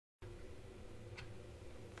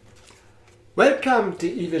Welcome to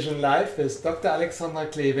eVision Live with Dr. Alexandra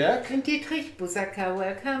Kleeberg and Dietrich Busaka.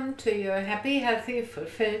 Welcome to your happy, healthy,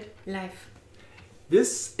 fulfilled life.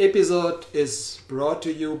 This episode is brought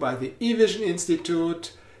to you by the eVision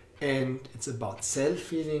Institute, and it's about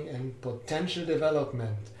self-healing and potential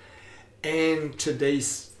development. And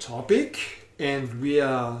today's topic, and we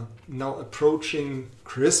are now approaching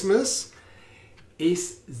Christmas,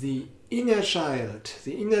 is the inner child.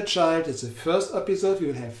 The inner child is the first episode. We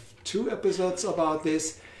will have 2 episodes about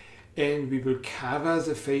this, and we will cover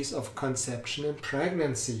the phase of conception and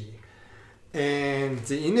pregnancy. And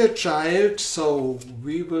the inner child, so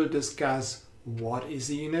we will discuss what is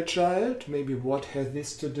the inner child, maybe what has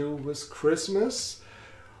this to do with Christmas,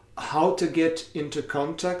 how to get into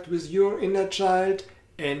contact with your inner child,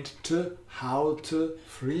 and how to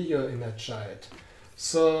free your inner child.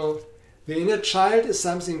 So the inner child is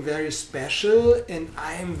something very special, and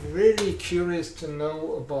I'm really curious to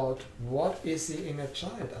know about what is the inner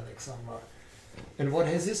child, Alexandra, and what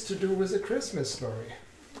has this to do with the Christmas story?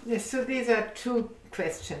 Yes, so these are 2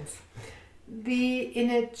 questions. The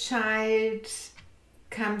inner child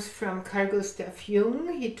comes from Carl Gustav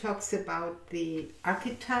Jung. He talks about the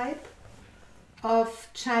archetype of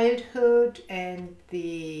childhood and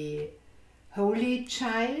the holy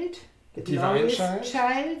child, the glorious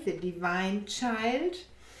child, the divine child.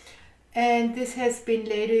 And this has been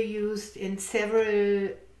later used in several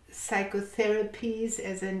psychotherapies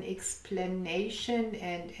as an explanation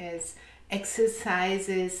and as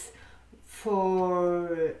exercises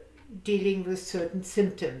for dealing with certain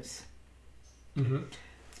symptoms. Mm-hmm.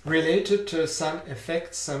 Related to some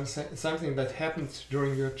effects, something that happened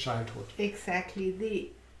during your childhood. Exactly.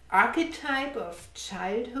 The archetype of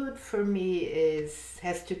childhood for me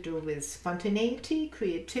has to do with spontaneity,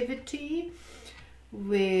 creativity,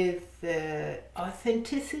 with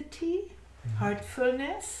authenticity,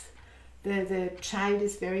 heartfulness. The child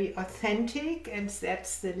is very authentic, and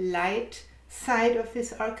that's the light side of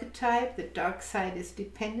this archetype. The dark side is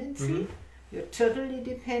dependency. Mm-hmm. You're totally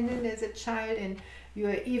dependent as a child, and you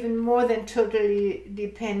are even more than totally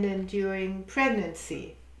dependent during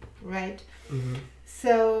pregnancy, right? Mm-hmm.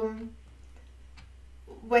 So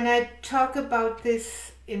when I talk about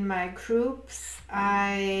this in my groups,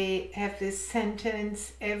 I have this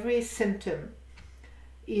sentence: every symptom,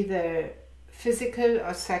 either physical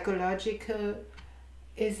or psychological,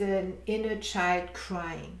 is an inner child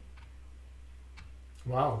crying.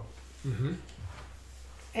 Wow. Mm-hmm.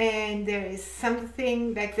 And there is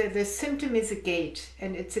something like the symptom is a gate,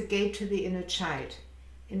 and it's a gate to the inner child,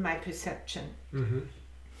 in my perception. Mm-hmm.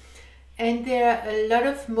 And there are a lot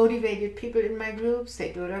of motivated people in my groups.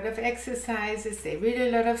 They do a lot of exercises, they read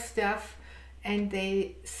a lot of stuff, and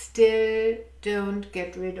they still don't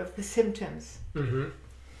get rid of the symptoms. Mm-hmm.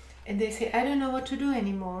 And they say, I don't know what to do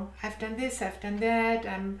anymore. I've done this, I've done that.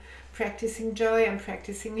 I'm practicing joy, I'm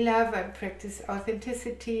practicing love, I practice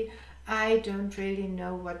authenticity. I don't really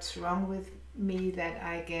know what's wrong with me that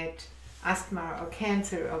I get asthma or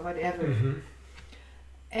cancer or whatever. Mm-hmm.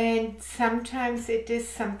 And sometimes it is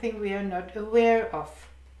something we are not aware of.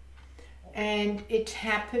 And it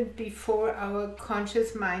happened before our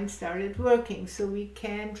conscious mind started working, so we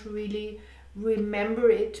can't really remember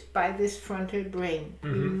it by this frontal brain.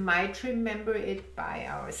 Mm-hmm. We might remember it by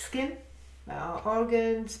our skin, by our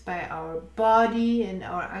organs, by our body and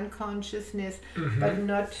our unconsciousness, mm-hmm. but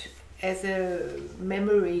not as a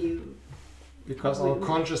memory. Because our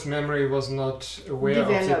conscious memory was not aware of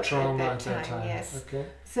the trauma at that time. Yes. Okay.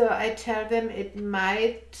 So I tell them it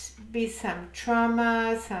might be some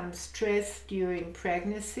trauma, some stress during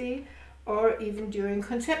pregnancy, or even during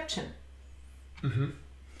conception. Mm-hmm.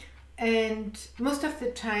 And most of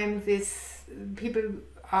the time, people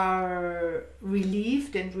are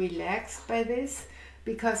relieved and relaxed by this,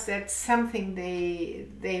 because that's something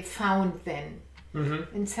they found then.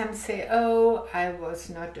 Mm-hmm. And some say, oh, I was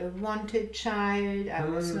not a wanted child, I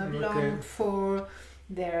was not longed for.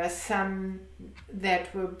 There are some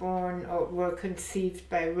that were born or were conceived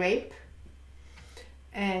by rape,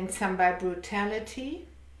 and some by brutality.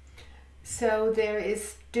 So there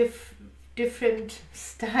is different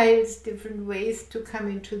styles, different ways to come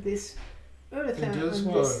into this earth and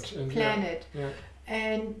this planet. Yeah.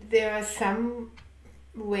 And there are some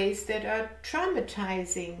ways that are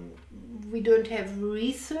traumatizing. We don't have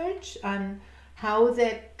research on how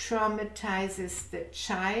that traumatizes the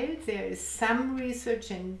child. There is some research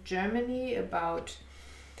in Germany about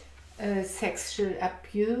sexual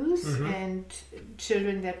abuse, mm-hmm. and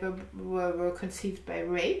children that were conceived by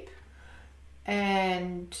rape.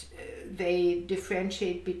 and they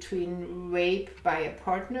differentiate between rape by a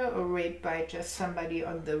partner or rape by just somebody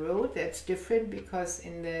on the road. That's different, because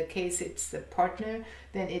in the case it's the partner,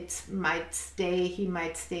 then he might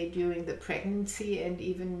stay during the pregnancy and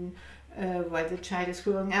even while the child is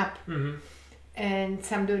growing up. Mm-hmm. And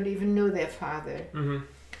some don't even know their father. Mm-hmm.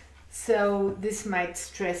 So this might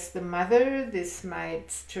stress the mother, this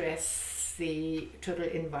might stress the total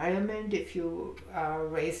environment if you are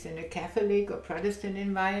raised in a Catholic or Protestant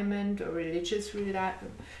environment or religious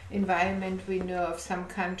environment. We know of some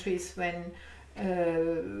countries when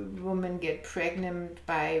women get pregnant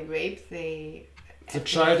by rape, the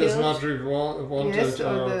child is not wanted. Yes,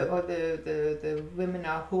 or the women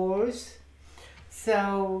are whores.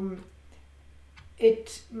 So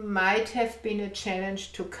it might have been a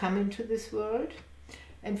challenge to come into this world.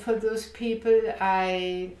 And for those people,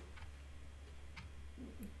 I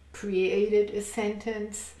created a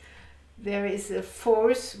sentence: there is a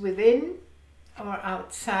force within or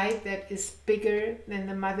outside that is bigger than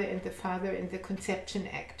the mother and the father in the conception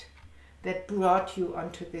act that brought you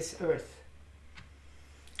onto this earth.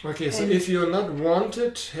 Okay, so if you're not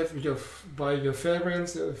wanted, by your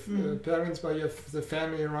parents, parents, by the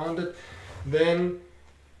family around it, then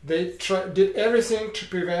they did everything to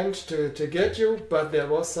prevent, to get you, but there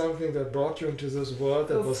was something that brought you into this world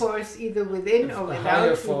that was force either within or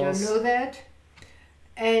without. We don't know that,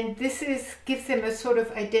 and this gives them a sort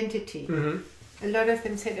of identity. Mm-hmm. A lot of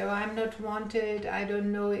them said, "Oh, I'm not wanted. I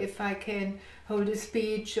don't know if I can hold a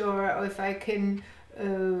speech, or if I can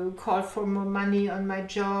call for more money on my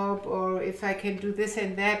job, or if I can do this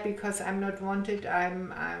and that because I'm not wanted.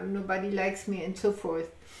 I'm nobody likes me, and so forth."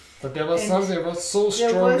 But there was something that was so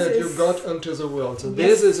strong that you got into the world. So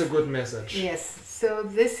this is a good message. Yes. So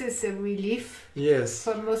this is a relief. Yes.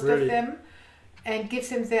 For most of them, and gives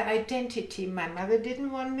them their identity. My mother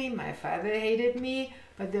didn't want me. My father hated me.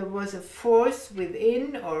 But there was a force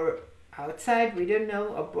within or outside, we don't know,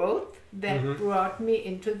 or both, that brought me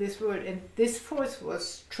into this world. And this force was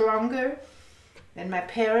stronger than my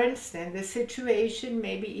parents, than the situation,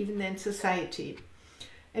 maybe even than society.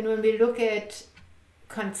 And when we look at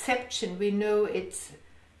conception, we know it's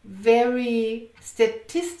very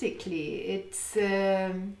statistically, it's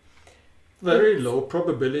very low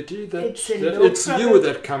probability that it's you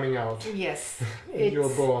that coming out. Yes. And you're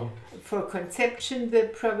born. For conception, the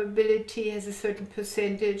probability has a certain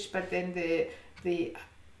percentage, but then the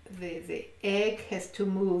egg has to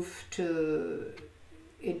move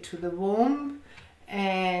into the womb,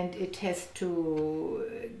 and it has to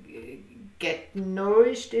get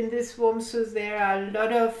nourished in this womb. So there are a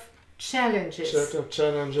lot of challenges. Of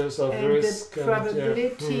risk. The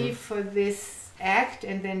probability for this act,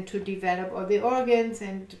 and then to develop all the organs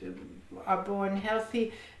and are born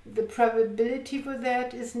healthy, the probability for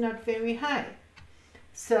that is not very high.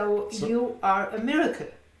 So you are a miracle.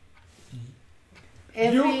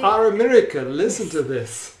 You are a miracle. Listen to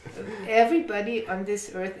this. Everybody on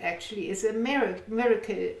this earth actually is a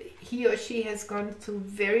miracle. He or she has gone through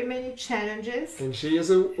very many challenges. And he is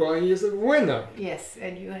a winner. Yes,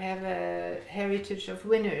 and you have a heritage of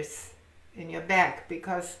winners in your back,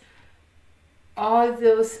 because all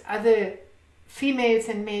those other females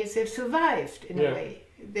and males have survived in a way.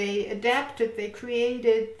 They adapted, they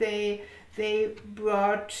created, they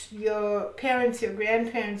brought your parents, your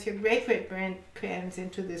grandparents, your great-great-grandparents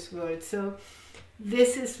into this world. So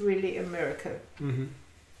this is really a miracle. Mm-hmm.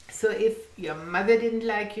 So if your mother didn't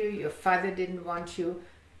like you, your father didn't want you,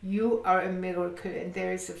 you are a miracle, and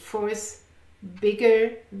there is a force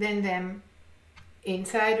bigger than them,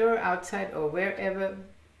 inside or outside or wherever,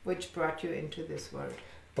 which brought you into this world.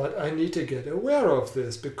 But I need to get aware of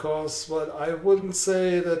this, because I wouldn't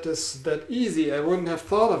say that it's that easy. I wouldn't have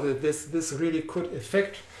thought of it. This really could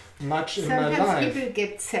affect much in my life. Sometimes people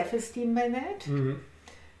get self-esteem by that. Mm-hmm.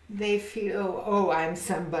 They feel, oh, I'm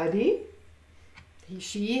somebody.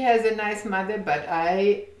 She has a nice mother, but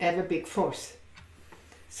I have a big force.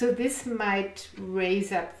 So this might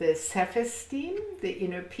raise up the self-esteem, the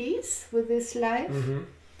inner peace with this life. Mm-hmm.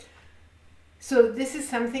 So this is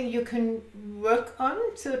something you can work on,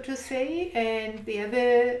 so to say. And the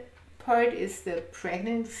other part is the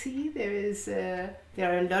pregnancy. There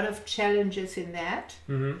are a lot of challenges in that.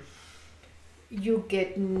 Mm-hmm. You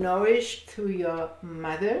get nourished through your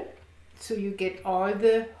mother, so you get all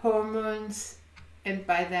the hormones, and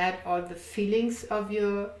by that all the feelings of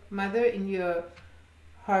your mother in your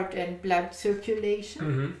heart and blood circulation.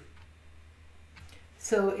 Mm-hmm.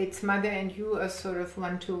 So it's mother and you are sort of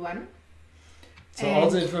one-to-one. So all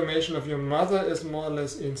the information of your mother is more or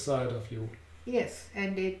less inside of you. Yes,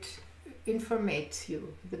 and it informates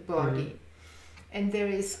you, the body. And there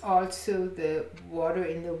is also the water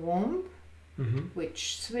in the womb,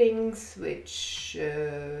 which swings, which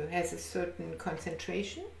has a certain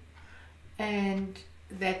concentration. And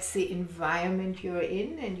that's the environment you're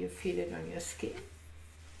in, and you feel it on your skin.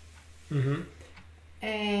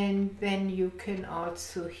 And then you can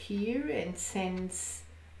also hear and sense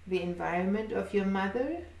the environment of your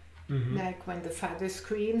mother, like when the father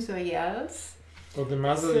screams or yells. Or the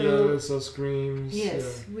mother yells or screams.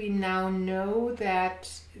 Yes, we now know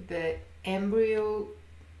that the embryo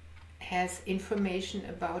has information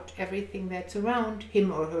about everything that's around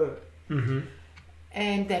him or her.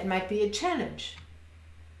 And that might be a challenge.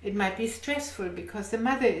 It might be stressful because the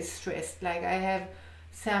mother is stressed. Like I have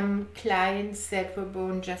some clients that were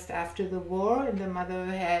born just after the war, and the mother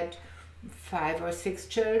had 5 or 6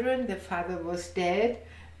 children. The father was dead.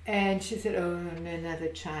 And she said, oh, another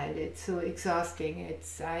child, it's so exhausting,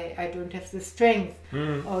 I don't have the strength.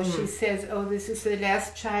 Or she says, oh, this is the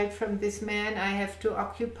last child from this man, I have to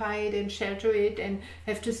occupy it and shelter it and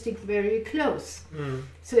have to stick very close.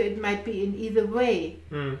 So it might be in either way.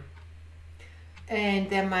 And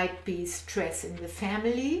there might be stress in the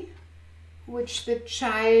family, which the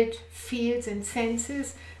child feels and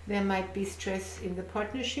senses. There might be stress in the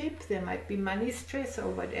partnership, there might be money stress or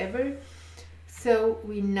whatever. So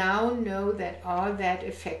we now know that all that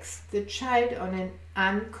affects the child on an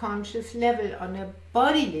unconscious level, on a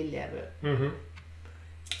bodily level.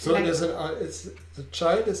 So like, the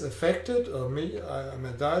child is affected, or me, I'm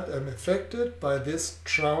an adult, I'm affected by these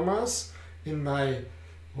traumas in my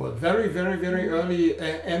very, very, very early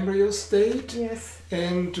embryo state,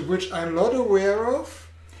 and which I'm not aware of.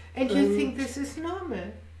 And you think this is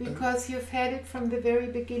normal, because you've had it from the very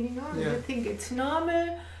beginning on. You think it's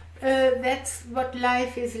normal. That's what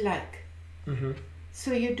life is like.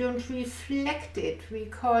 So you don't reflect it. We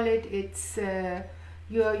call it,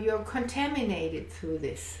 you're contaminated through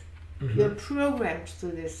this. You're programmed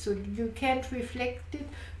through this. So you can't reflect it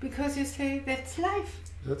because you say, that's life.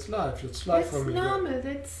 That's life. It's life for me. That's normal.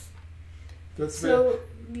 That's so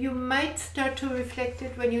you might start to reflect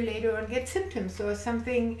it when you later on get symptoms or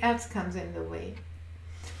something else comes in the way.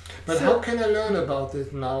 But how can I learn about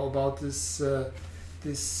it now, about this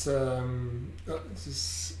this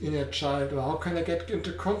inner child, or how can I get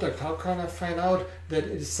into contact? How can I find out that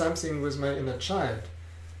it is something with my inner child?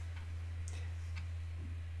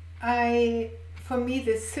 For me,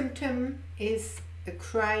 the symptom is a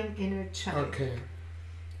crying inner child. Okay.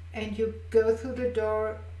 And you go through the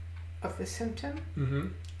door of the symptom,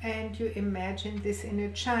 and you imagine this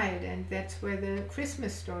inner child, and that's where the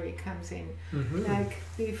Christmas story comes in. Like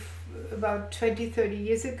about 20-30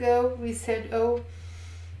 years ago, we said, oh,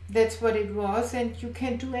 that's what it was, and you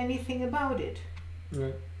can't do anything about it.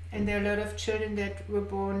 And there are a lot of children that were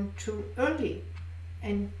born too early,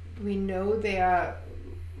 and we know they are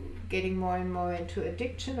getting more and more into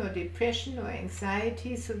addiction or depression or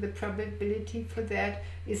anxiety, so the probability for that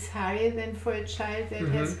is higher than for a child that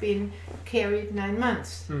has been carried 9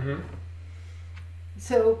 months.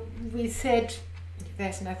 So we said,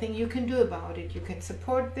 there's nothing you can do about it. You can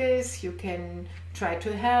support this, you can try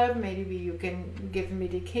to help, maybe you can give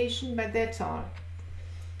medication, but that's all.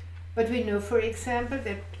 But we know, for example,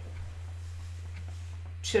 that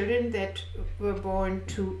children that were born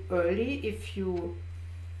too early, if you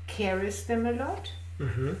caress them a lot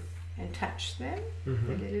and touch them,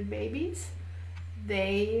 the little babies,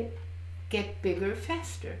 they get bigger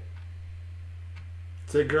faster.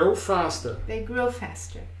 They grow faster. They grow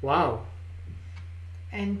faster. Wow.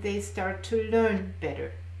 And they start to learn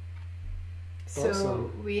better. So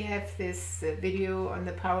awesome. We have this video on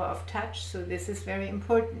the power of touch, so this is very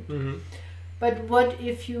important. But what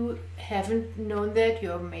if you haven't known that?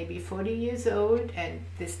 You're maybe 40 years old and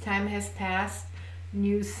this time has passed.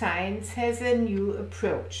 New science has a new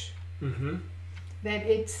approach. That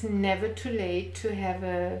it's never too late to have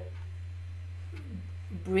a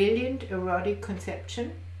brilliant erotic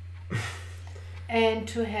conception and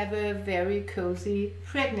to have a very cozy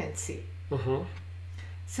pregnancy.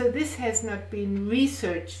 So this has not been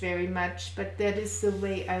researched very much, but that is the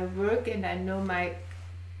way I work, and I know my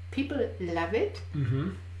people love it.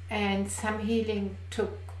 And some healing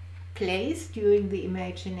took place during the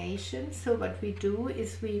imagination. So what we do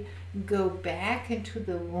is we go back into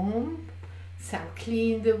the womb, some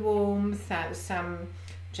clean the womb, some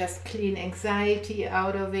just clean anxiety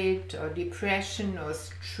out of it, or depression or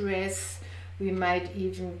stress. We might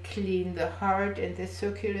even clean the heart and the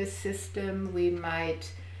circular system. We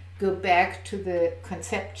might go back to the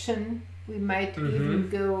conception. We might even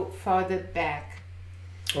go farther back.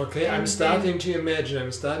 Okay, And I'm starting to imagine.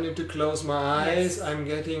 I'm starting to close my eyes. Yes. I'm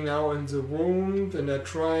getting now in the womb and I'm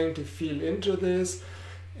trying to feel into this.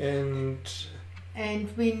 And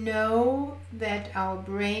we know that our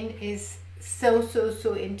brain is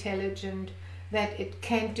so intelligent that it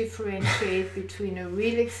can differentiate between a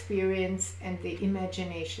real experience and the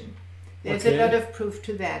imagination. There's a lot of proof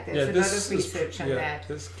to that. There's a lot of research on that.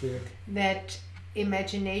 That's clear. That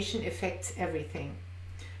imagination affects everything.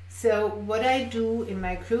 So what I do in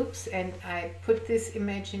my groups, and I put this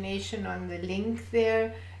imagination on the link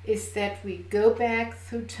there, is that we go back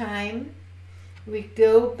through time. We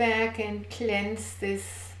go back and cleanse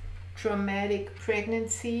this traumatic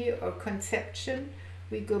pregnancy or conception.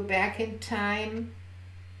 We go back in time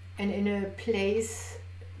and in a place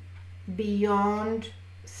beyond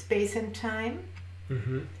space and time,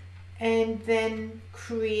 and then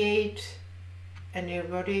create an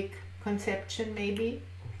erotic conception maybe,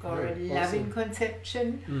 or a loving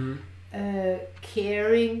conception,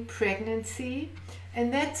 caring pregnancy.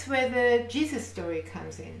 And that's where the Jesus story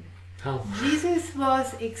comes in. How? Jesus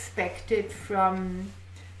was expected from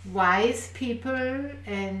wise people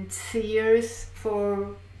and seers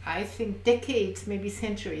for, I think, decades, maybe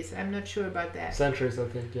centuries. I'm not sure about that. Centuries, I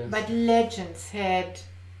think, yes. But legends had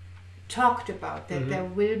talked about that there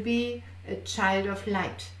will be a child of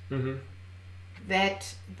light,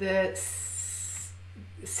 that the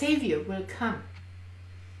Savior will come.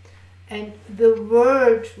 And the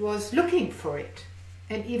world was looking for it.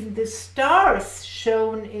 And even the stars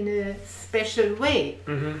shone in a special way.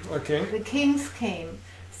 Okay. The kings came.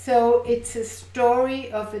 So it's a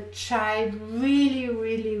story of a child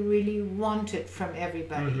really wanted from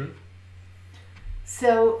everybody.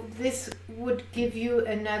 So this would give you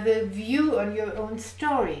another view on your own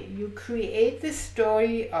story. You create the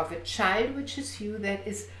story of a child, which is you, that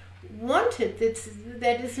is wanted,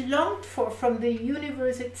 that is longed for from the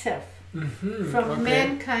universe itself, from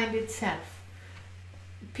mankind itself.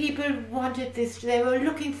 People wanted this, they were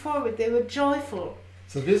looking forward, they were joyful.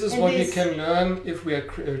 So this is what we can learn if we are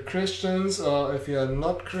Christians, or if we are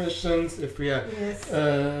not Christians, if we are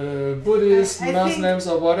Buddhists, Muslims,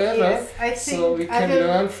 or whatever. So we can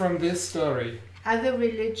learn from this story. Other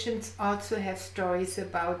religions also have stories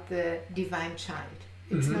about the divine child.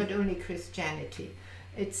 It's not only Christianity.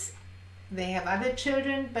 They have other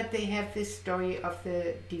children, but they have this story of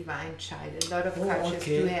the divine child. A lot of cultures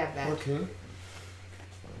do have that.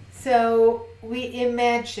 So we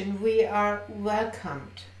imagine we are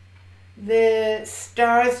welcomed. The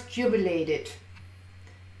stars jubilated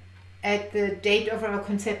at the date of our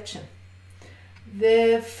conception.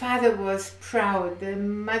 The father was proud, the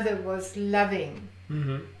mother was loving,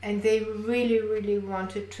 and they really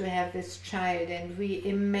wanted to have this child. And we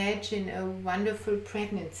imagine a wonderful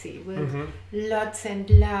pregnancy with lots and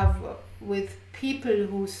love, with people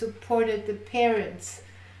who supported the parents,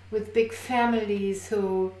 with big families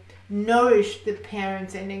who nourished the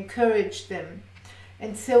parents and encouraged them.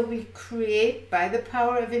 And so we create, by the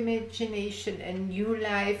power of imagination, a new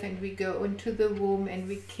life, and we go into the womb and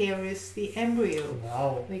we caress the embryo.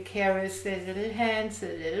 Wow. We caress the little hands,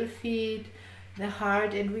 the little feet, the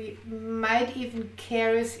heart, and we might even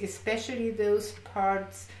caress especially those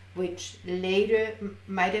parts which later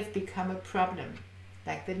might have become a problem,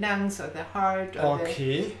 like the lungs or the heart or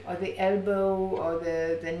the elbow or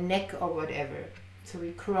the neck or whatever. So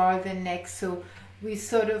we crawl the neck, so we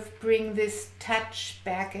sort of bring this touch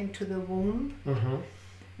back into the womb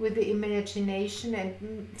with the imagination,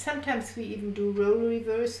 and sometimes we even do role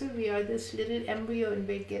reversal. We are this little embryo and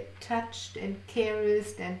we get touched and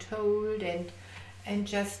caressed and told and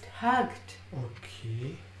just hugged.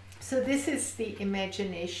 Okay. So this is the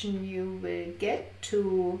imagination you will get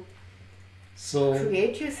to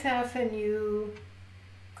create yourself a new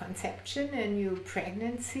conception, a new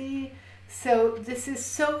pregnancy. So this is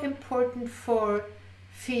so important for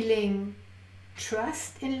feeling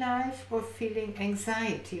trust in life or feeling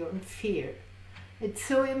anxiety or fear. It's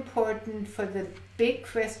so important for the big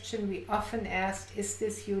question we often ask, is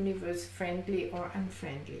this universe friendly or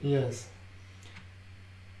unfriendly? Yes.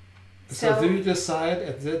 So do you decide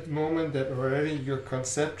at that moment that already your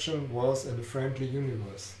conception was in a friendly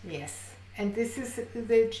universe? Yes. And this is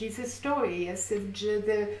the Jesus story. Yes,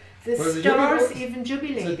 the stars even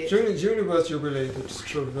jubilated. The universe jubilated, it's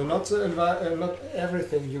true. Not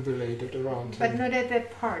everything jubilated around him. But not at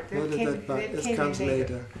that part. It comes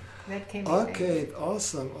later. That came okay, later.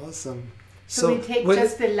 Awesome. So we take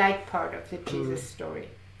just the light part of the Jesus story.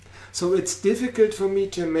 So it's difficult for me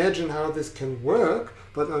to imagine how this can work,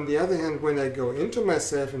 but on the other hand, when I go into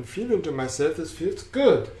myself and feel into myself, this feels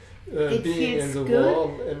good. being in the good.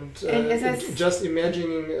 warm and just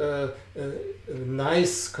imagining a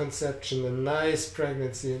nice conception, a nice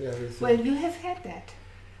pregnancy and everything. Well, you have had that.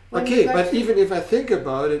 Okay, but even if I think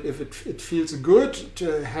about it, if it feels good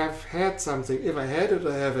to have had something, if I had it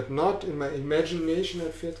or have it not, in my imagination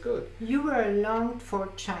it feels good. You were a longed-for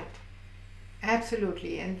child.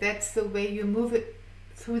 Absolutely. And that's the way you move it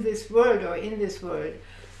through this world or in this world.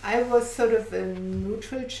 I was sort of a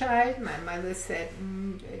neutral child. My mother said,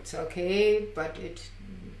 it's okay, but it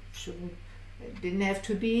didn't have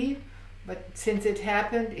to be. But since it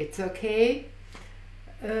happened, it's okay.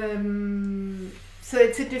 So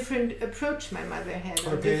it's a different approach my mother had,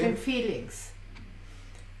 or different feelings.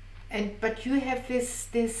 But you have this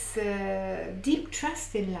deep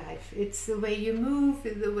trust in life. It's the way you move,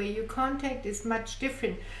 the way you contact is much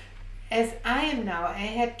different. As I am now, I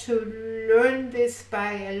had to learn this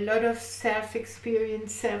by a lot of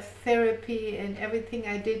self-experience, self-therapy and everything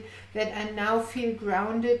I did, that I now feel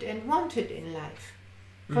grounded and wanted in life.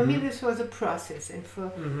 For me this was a process, and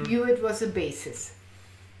for you it was a basis.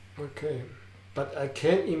 Okay. But I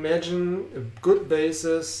can imagine a good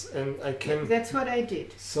basis, and I can... That's what I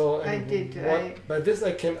did. So I did. By this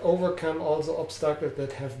I can overcome all the obstacles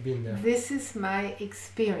that have been there. This is my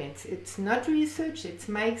experience. It's not research, it's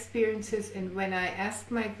my experiences. And when I ask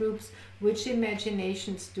my groups, which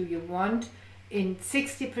imaginations do you want? In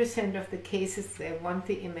 60% of the cases, they want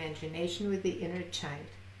the imagination with the inner child.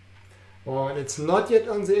 Oh, and it's not yet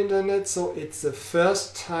on the internet, so it's the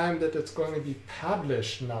first time that it's going to be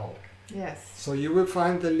published now. Yes. So you will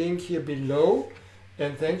find the link here below,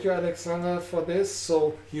 and thank you, Alexandra, for this.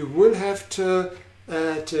 So you will have to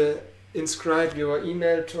inscribe your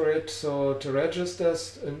email to it, so to register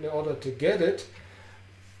in order to get it.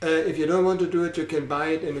 If you don't want to do it, you can buy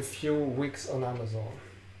it in a few weeks on Amazon.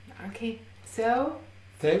 Okay. So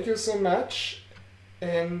thank you so much,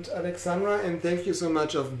 and Alexandra, and thank you so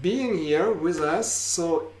much of being here with us.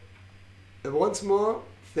 So once more,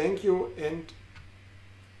 thank you, and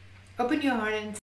open your heart and